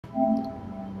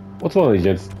What's going on, ladies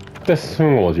and gents? That's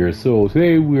Swingwalls here. So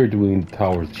today we are doing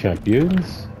Towers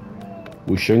Champions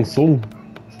with Shang Stung.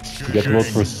 We got the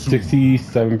most for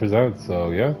 67%,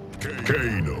 so yeah.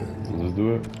 Let's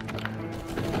do it.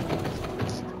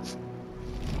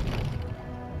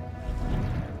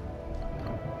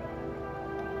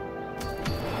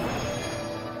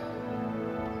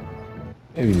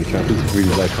 Hey, new champions, please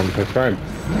like, comment, subscribe.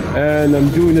 And I'm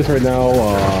doing this right now.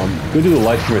 I'm gonna do the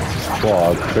live stream at 6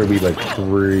 o'clock. It's gonna be like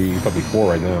 3, probably 4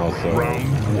 right now. So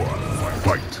Round 1,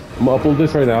 fight. I'm gonna upload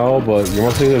this right now, but you're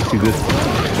mostly gonna see this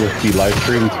with the live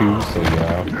stream too. So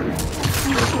yeah,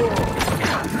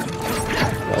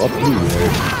 I'll up to you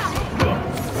guys.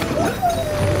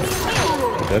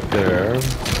 Put that there.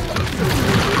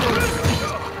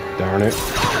 Darn it.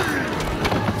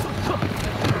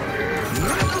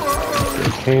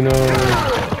 Volcano.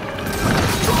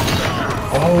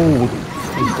 Oh, what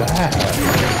is that?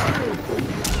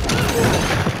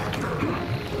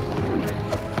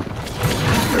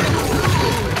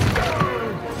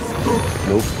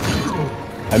 Nope.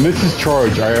 I missed his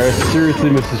charge. I seriously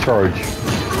missed his charge.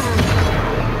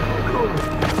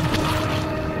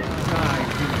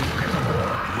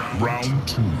 Round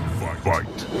 2,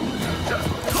 fight.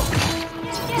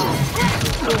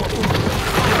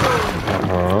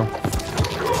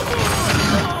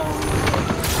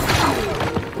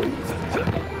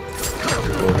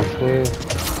 Go this way.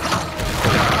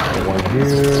 One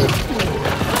here.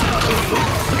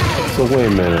 So wait a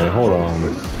minute, hold on.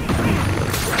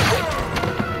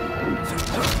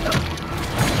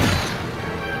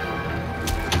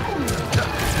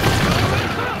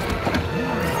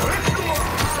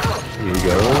 Here we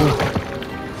go.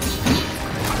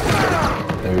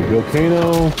 There we go, Kano.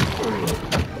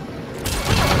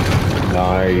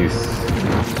 Nice.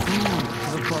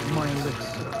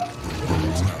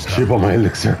 Ship on my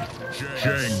elixir.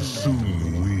 Shang Stung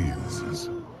wins.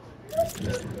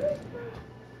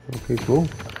 Okay, cool.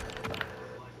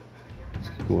 Let's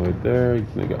go right there. You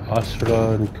can get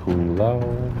Astra and Kung Lao.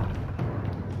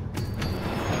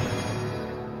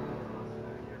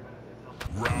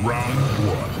 Round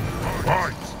 1,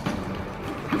 fight.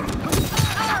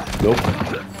 Nope.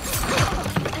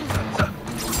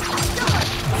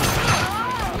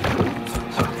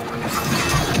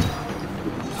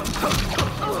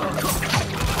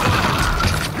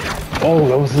 Oh,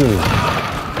 that was it.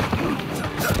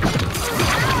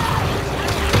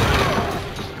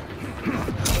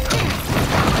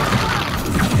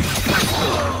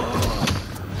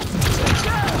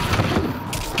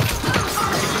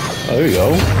 Oh, there you go.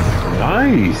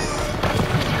 Nice.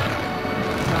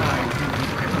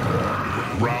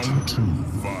 Round 2,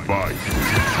 fight.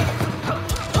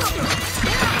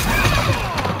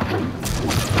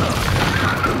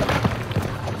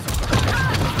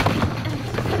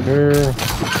 Here.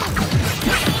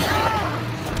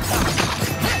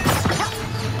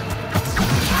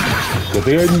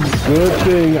 Good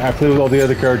thing I played with all the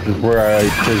other characters where I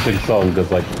play Shang Stung, because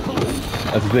like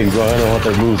that's the thing, I don't know what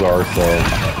their moves are, so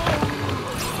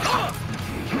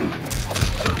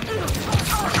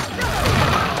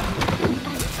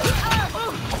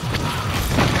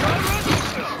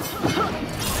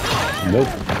nope.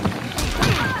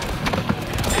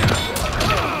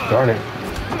 Darn it.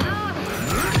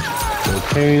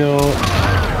 Volcano.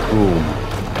 Boom.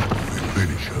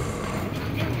 Finish her.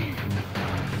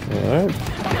 Alright.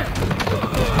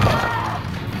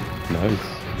 Nice.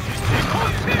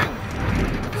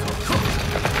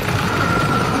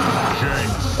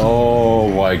 Oh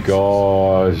my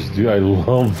gosh, dude, I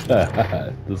love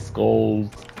that. The skulls.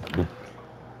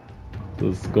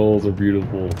 The skulls are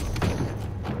beautiful.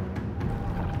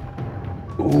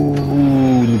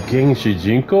 Ooh, King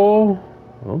Shijinko?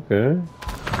 Okay.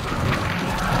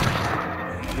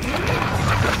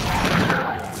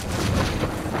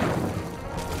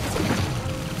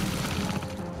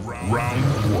 Round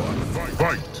 1,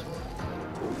 fight.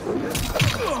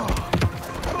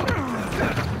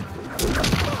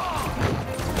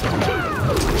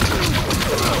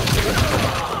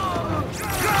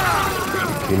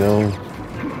 You know.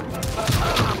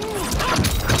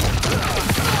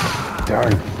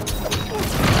 Darn.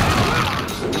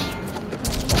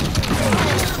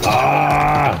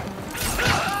 Ah!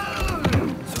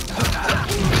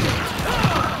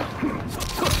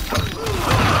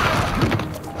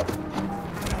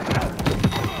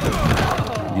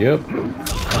 Yep.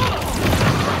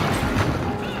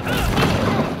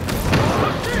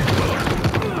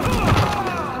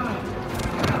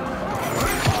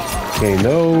 Okay,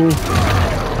 no.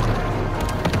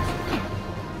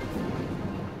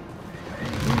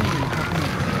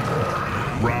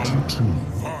 Round 2,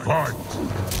 fight.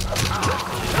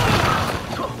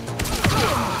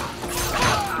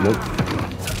 Nope.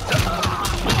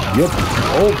 Yep.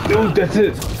 Oh, dude, that's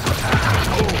it.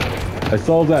 I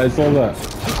saw that. I saw that.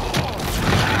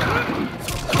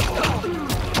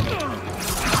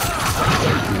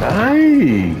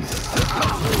 Nice.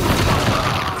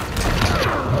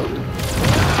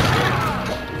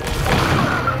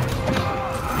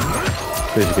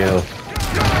 Finish kill.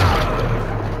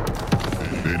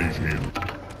 Finish him.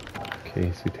 Okay,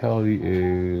 his fatality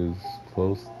is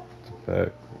close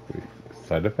effect. Wait,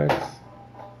 side effects?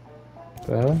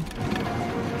 That.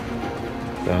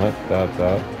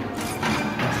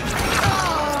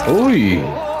 Ooh!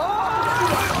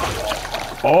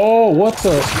 Oh, what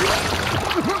the?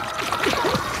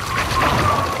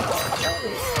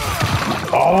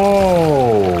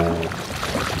 Oh!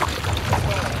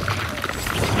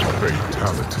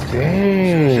 Fatality.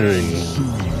 Dang!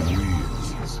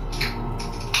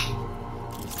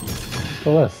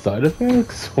 Oh, that's side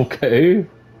effects? Okay.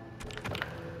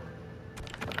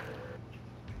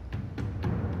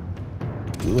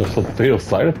 Ooh, there's some fatal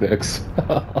side effects.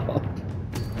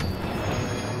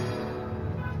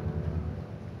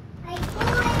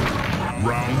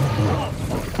 Round one.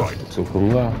 Fight. So Kung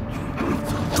Lao.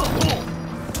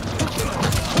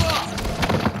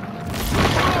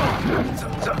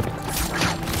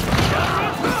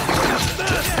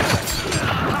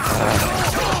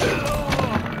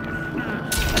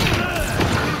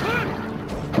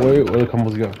 Wait, what other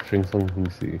combos you got? Shang Stung, let me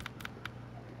see.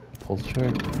 Pulse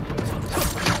check.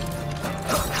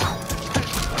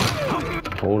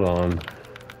 Hold on.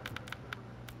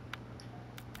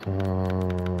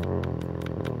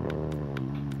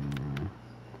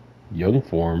 Young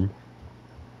form.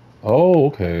 Oh,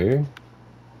 okay.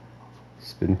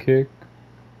 Spin kick.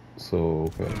 So,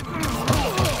 okay.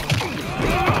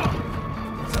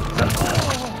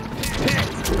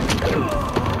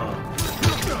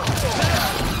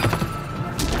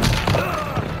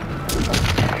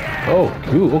 Oh,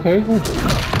 cool, okay.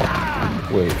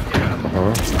 Wait,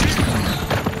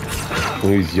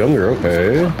 When he's younger,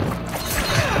 okay.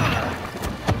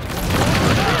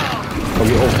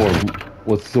 Okay, old form.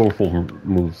 What's the old form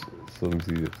moves? So let me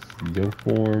see this. Young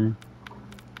form,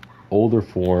 older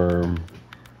form.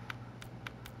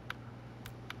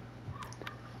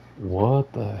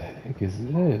 What the heck is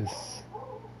this?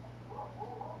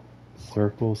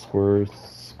 Circle, square,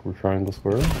 square, triangle,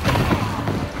 square.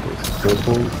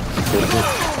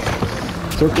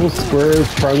 Circle, square,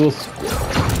 triangle.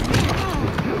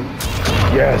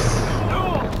 Yes.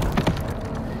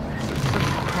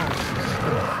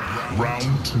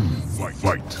 Round two.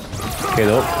 Fight. Okay,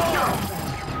 nope.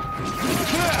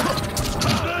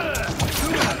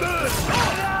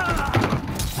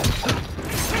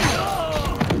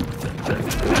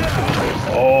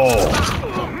 Oh.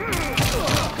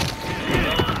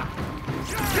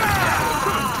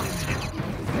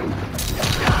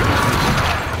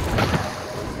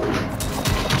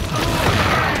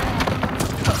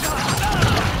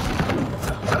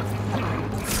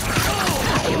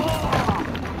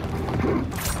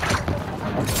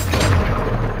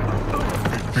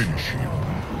 Finish him.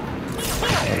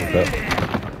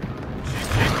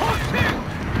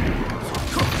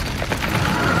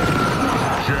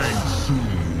 Shang Stung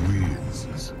wins.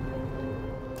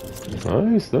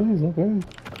 Nice, okay.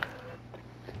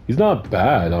 He's not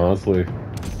bad, honestly.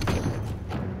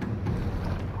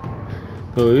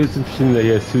 So it is interesting that he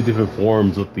has two different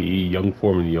forms with the young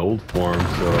form and the old form,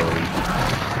 so...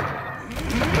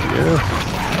 Yeah.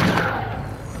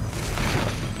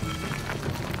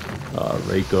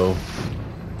 Reiko.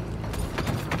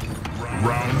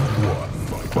 Round one.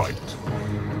 Fight.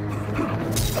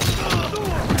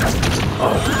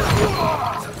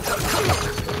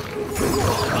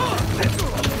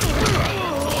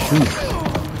 Shoot.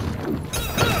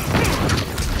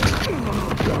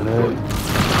 Got it.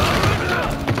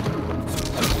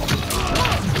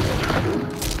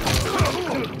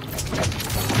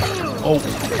 Oh,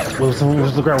 where's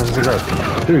the ground? Where's the ground?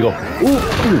 There you go. Ooh,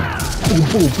 boom,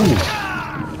 boom, boom.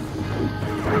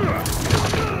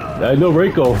 No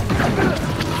Reiko.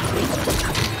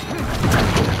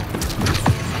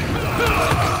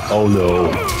 Oh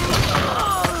no.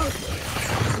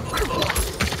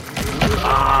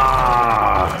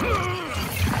 Ah.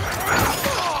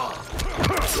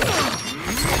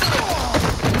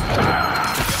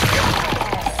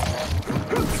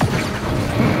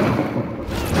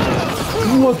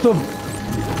 What the?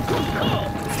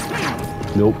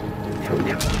 Nope.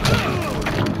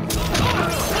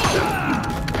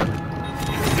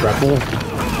 Grapple.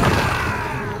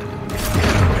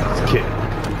 Kick.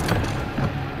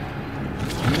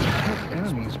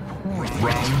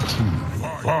 Round 2.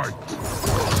 Fight.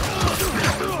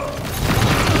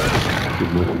 Get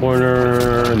in the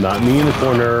corner. Not me in the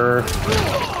corner.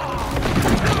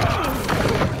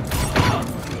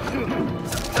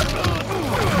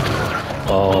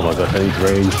 Oh my gosh, I need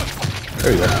range.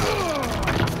 There you go.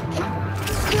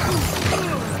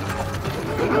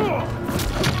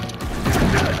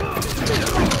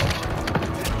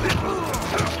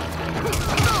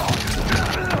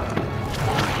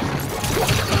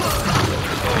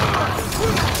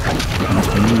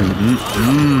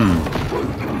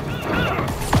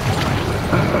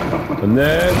 And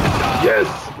then, yes!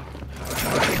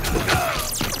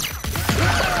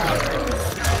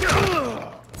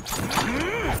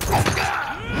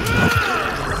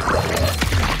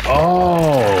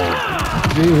 Oh,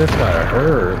 dude, that's gotta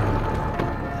hurt.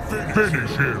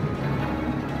 Finish him.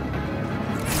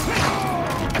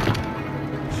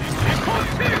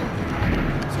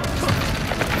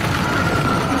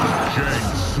 Shang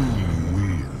Stung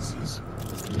wins.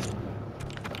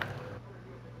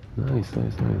 Nice.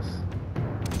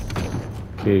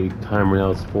 Okay, timer now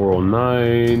is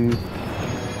 4:09.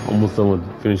 Almost done with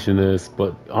finishing this,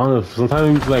 but I don't know,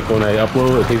 sometimes like when I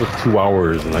upload, it takes like 2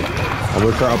 hours, and like I'm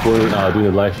gonna start uploading, doing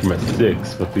a live stream at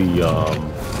 6 with the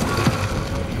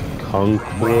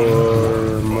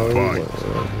Conqueror mode,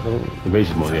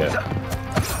 invasion mode, yeah.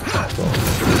 So,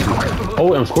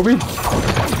 oh, I'm Scorpion.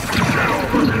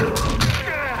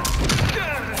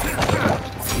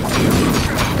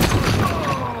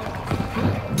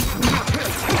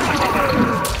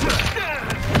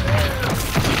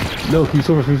 No, he's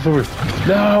over.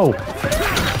 No!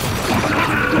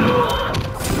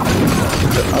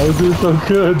 I was doing so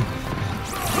good.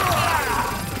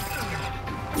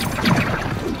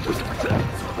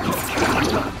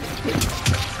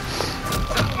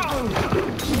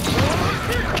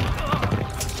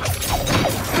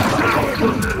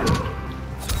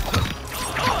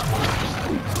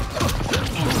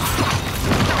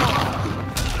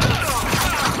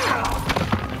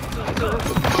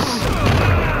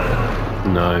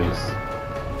 Nice.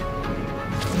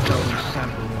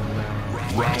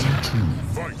 Round 2.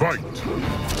 Fight.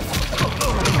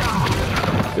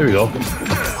 There we go.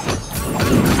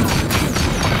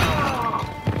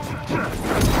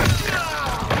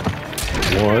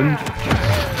 One.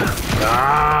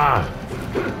 Ah!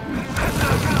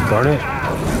 Darn it.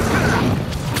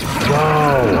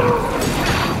 Wow.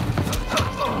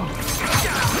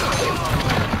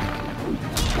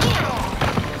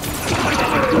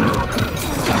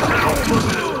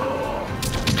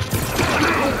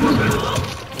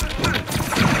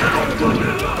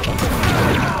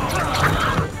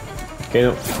 Okay,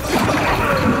 no.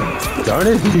 Darn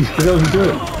it, he failed to do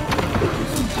it.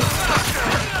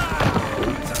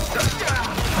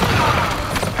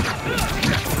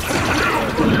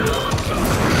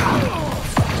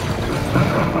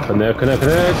 Connect.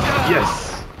 Yes!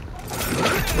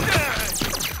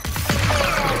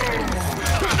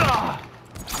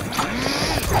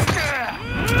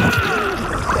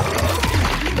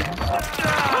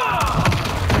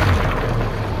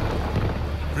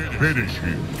 Finish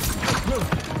him.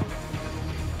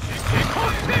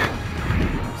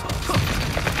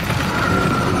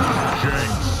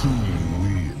 Shang Stung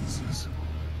wins.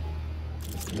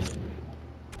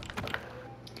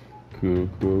 Cool.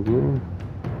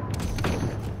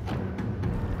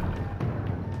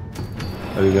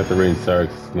 I think that's the rain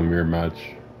starts in the mirror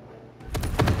match.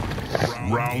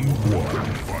 Round 1.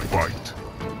 Fight.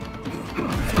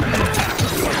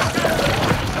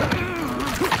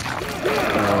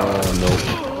 Oh, no.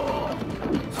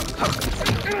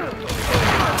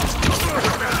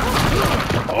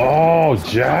 Oh,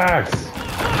 Jax!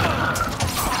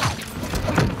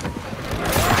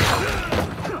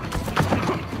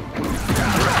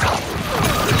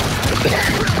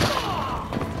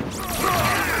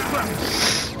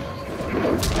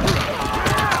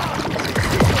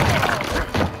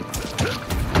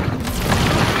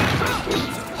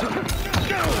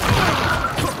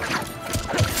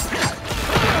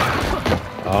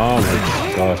 Oh my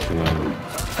gosh, man.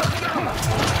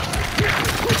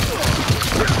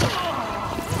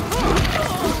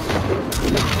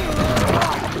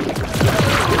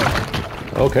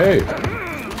 Okay.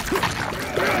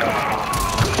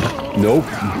 Nope.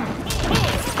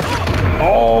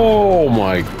 Oh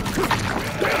my.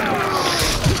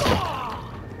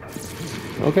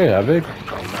 Okay, Havoc.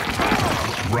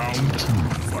 Round 2.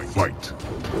 Fight.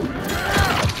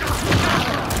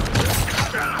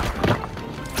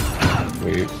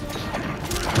 Wait.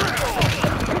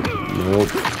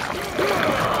 Nope.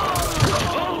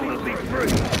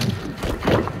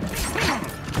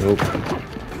 Nope.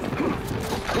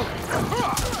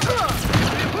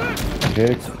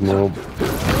 kick. Nope.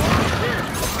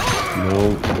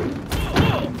 Nope.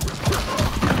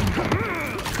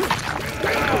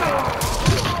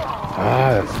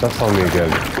 Ah, that's on me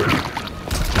again.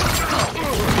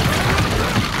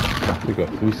 We got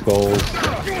 3 skulls.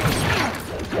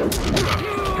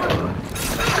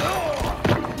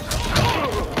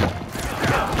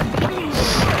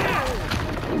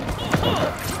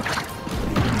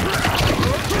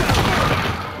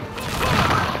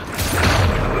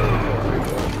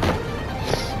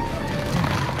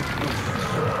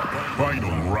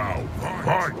 Final round.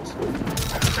 Fight!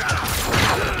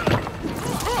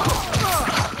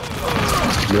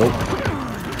 Nope.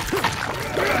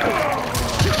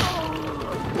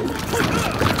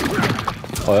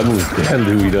 Oh, that move's damn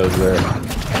who he does there.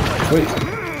 Wait,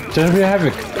 Gentleman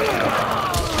Havoc.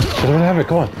 Gentleman Havoc,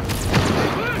 come on.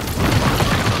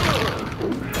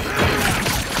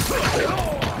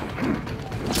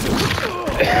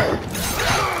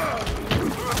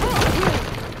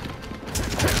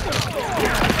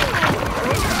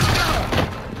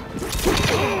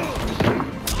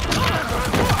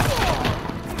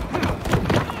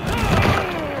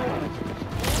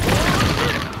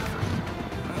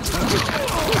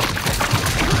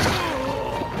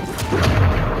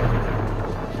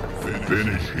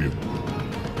 Finish him.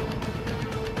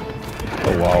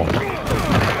 Oh wow.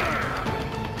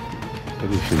 That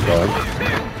is pretty bad.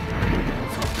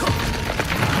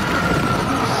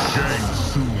 Shang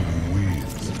Stung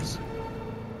wins.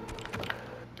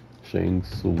 Shang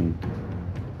Stung.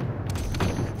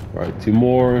 Alright, 2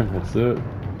 more, that's it.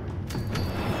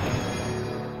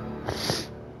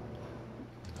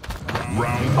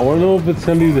 I wanna know if it's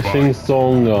gonna be the Shang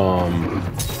Stung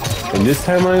in this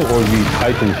timeline or the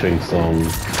Titan Shang Stung.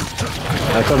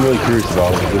 That's what I'm really curious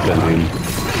about with this ending.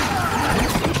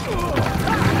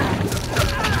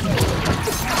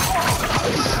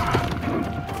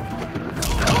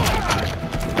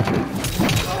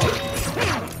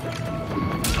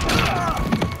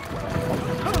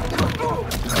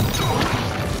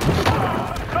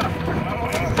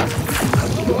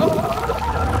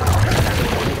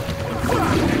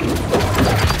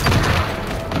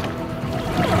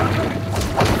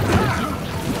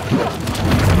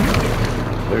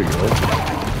 There you go.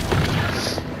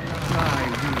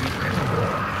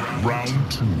 Round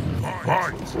 2.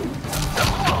 Fight!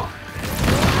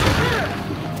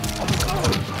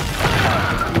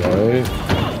 Right.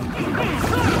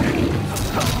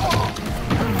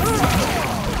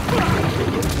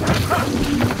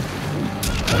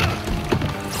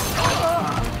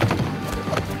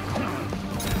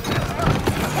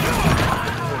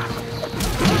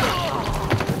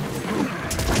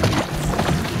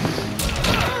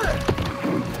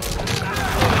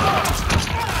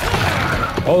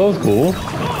 Oh, that was cool.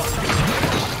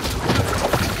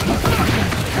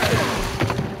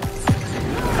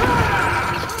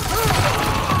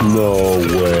 No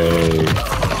way.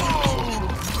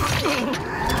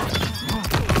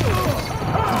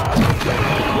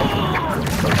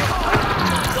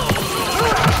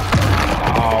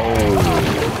 Ow.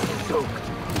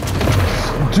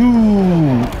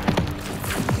 Dude.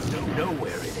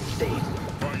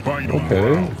 Final Okay.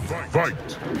 round.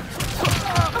 Fight!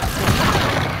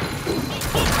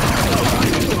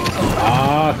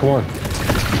 Ah, come on.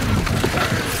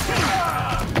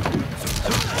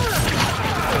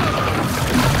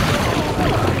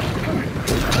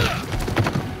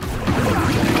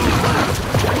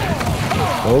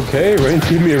 Okay, Rain,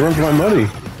 give me a run for my money.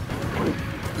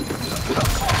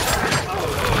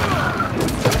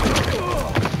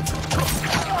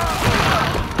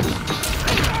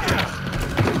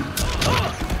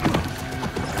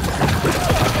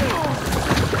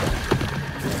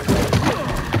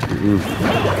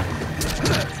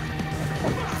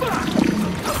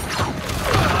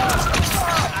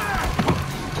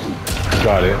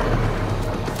 Got it.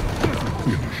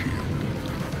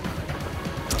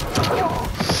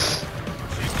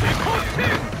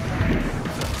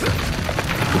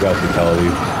 Got fatality.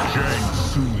 Shang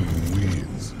Stung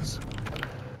wins.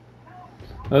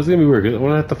 That's gonna be weird. I'm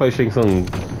gonna have to fight Shang Stung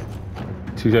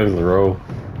 2 times in a row.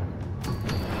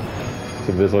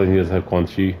 So this one he doesn't have Quan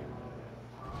Chi.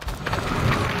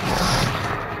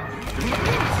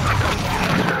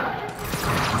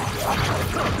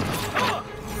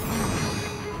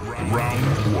 Round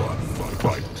 1.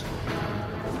 Fight!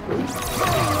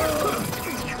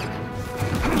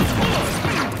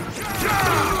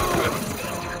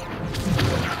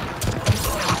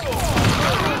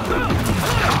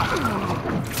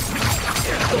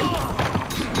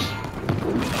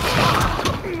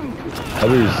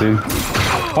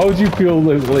 How would you feel,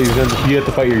 ladies and gentlemen, if you had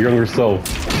to fight your younger self?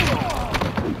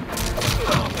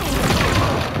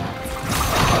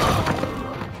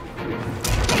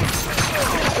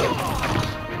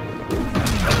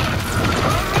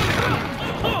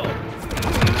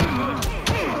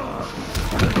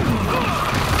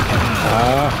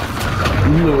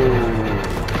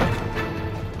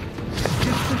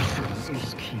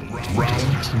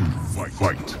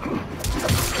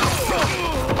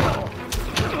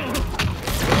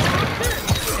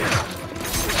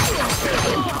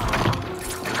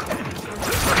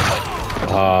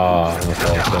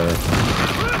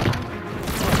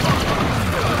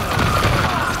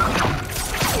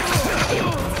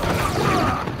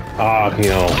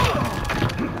 Damn.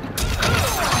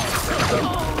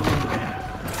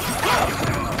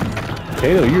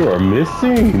 Kano, you are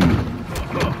missing.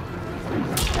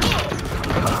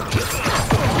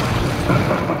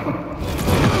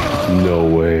 No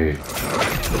way.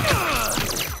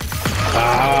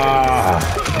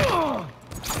 Ah.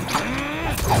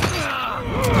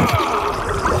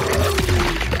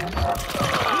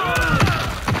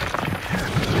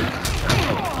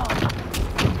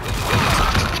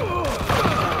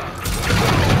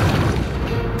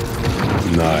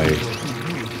 Nice.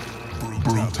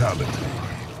 Brutality.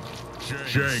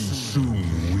 Shang Stung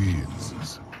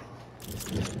wins.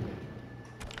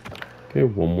 Okay,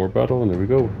 one more battle, and there we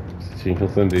go. Shang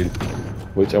Stung,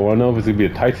 which I want to know if it's gonna be a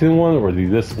Titan one or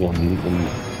this one in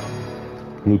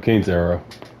Liu Kang's era.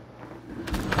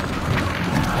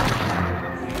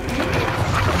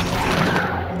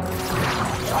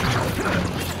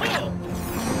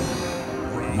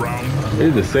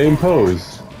 It's the same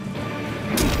pose.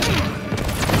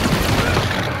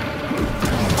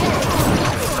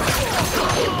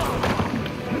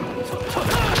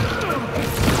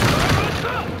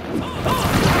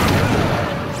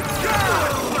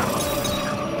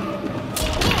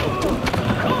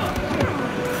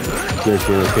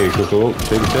 Okay, go,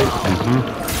 take.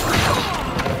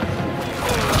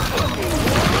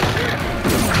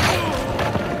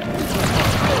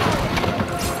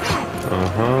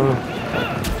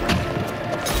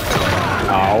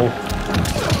 Ow.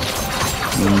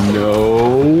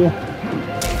 No.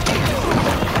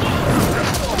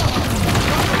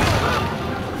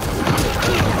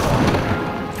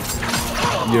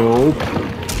 Yo.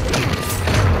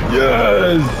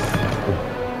 Yes.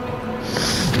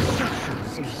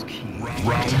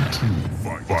 Round 2,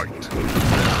 fight.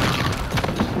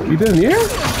 You didn't hear?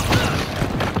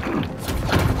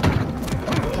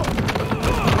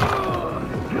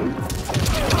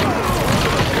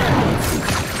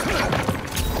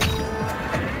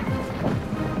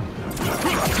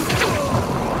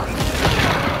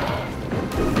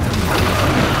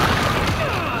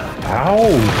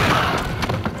 Ow!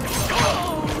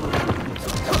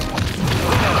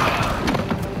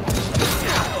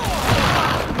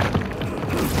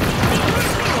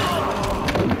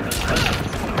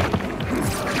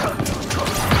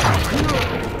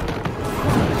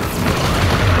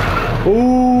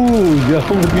 Ooh, yo,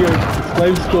 with your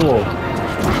slave skull.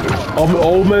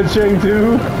 Old man Shang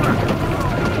too.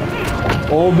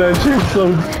 Old man Shang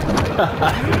Stung.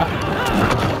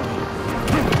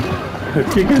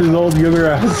 Kicking his old younger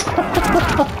ass.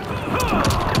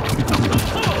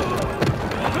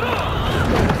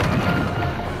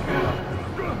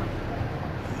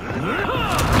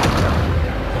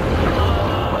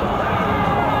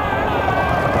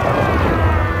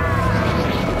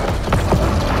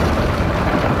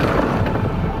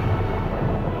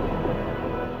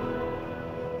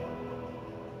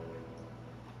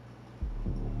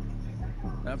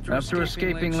 After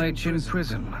escaping Lei Chin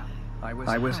prison,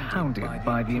 I was hounded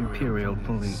by the Imperial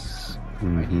Police.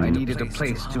 I needed a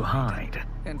place to hide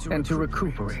and to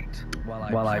recuperate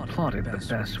while I plotted the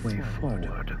best way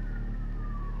forward.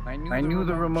 I knew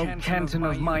the remote canton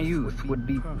of my youth would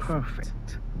be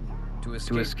perfect.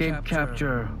 To escape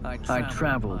capture, I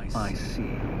traveled by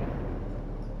sea.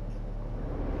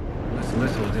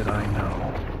 Little did I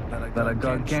know that a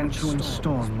gargantuan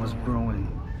storm was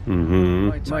brewing.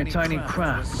 My tiny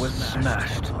craft was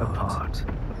smashed apart.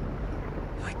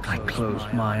 I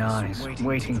closed my eyes,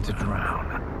 waiting to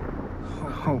drown,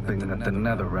 hoping that the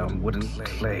Netherrealm wouldn't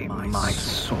claim my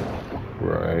soul.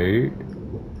 Right.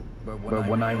 But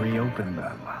when I reopened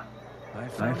them,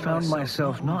 I found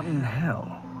myself not in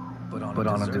hell, but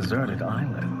on a deserted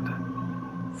island.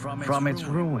 From its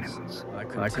ruins,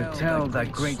 I could tell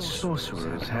that great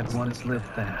sorcerers had once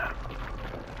lived there.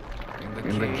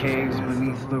 In the caves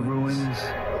beneath the ruins,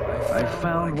 I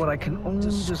found what I can only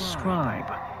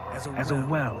describe as a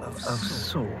well of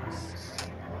souls.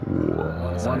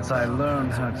 Once I learn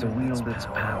how to wield its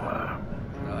power,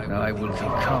 I will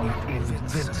become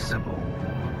invincible.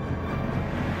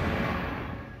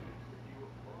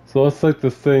 So that's like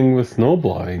the thing with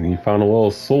Snowblind. He found a well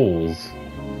of souls.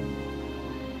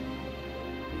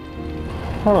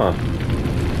 Huh.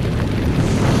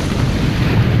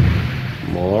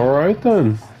 Well, alright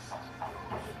then.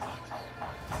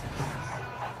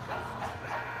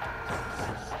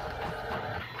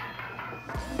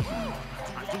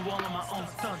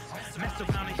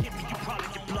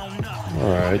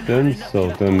 Alright then,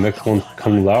 so the next one's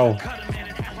Kung Lao.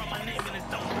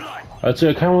 Actually,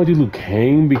 I kind of want to do Liu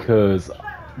Kang because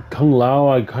Kung Lao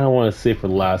I kind of want to save for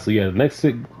last. So yeah, the next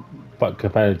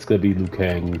companion, it's gonna be Liu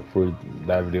Kang for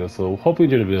that video. So hopefully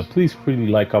you enjoyed the video. Please freely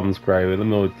like, comment, subscribe, and let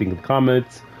me know what you think in the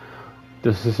comments.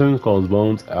 This is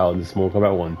Bones out in this Mortal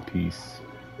Kombat 1. Peace.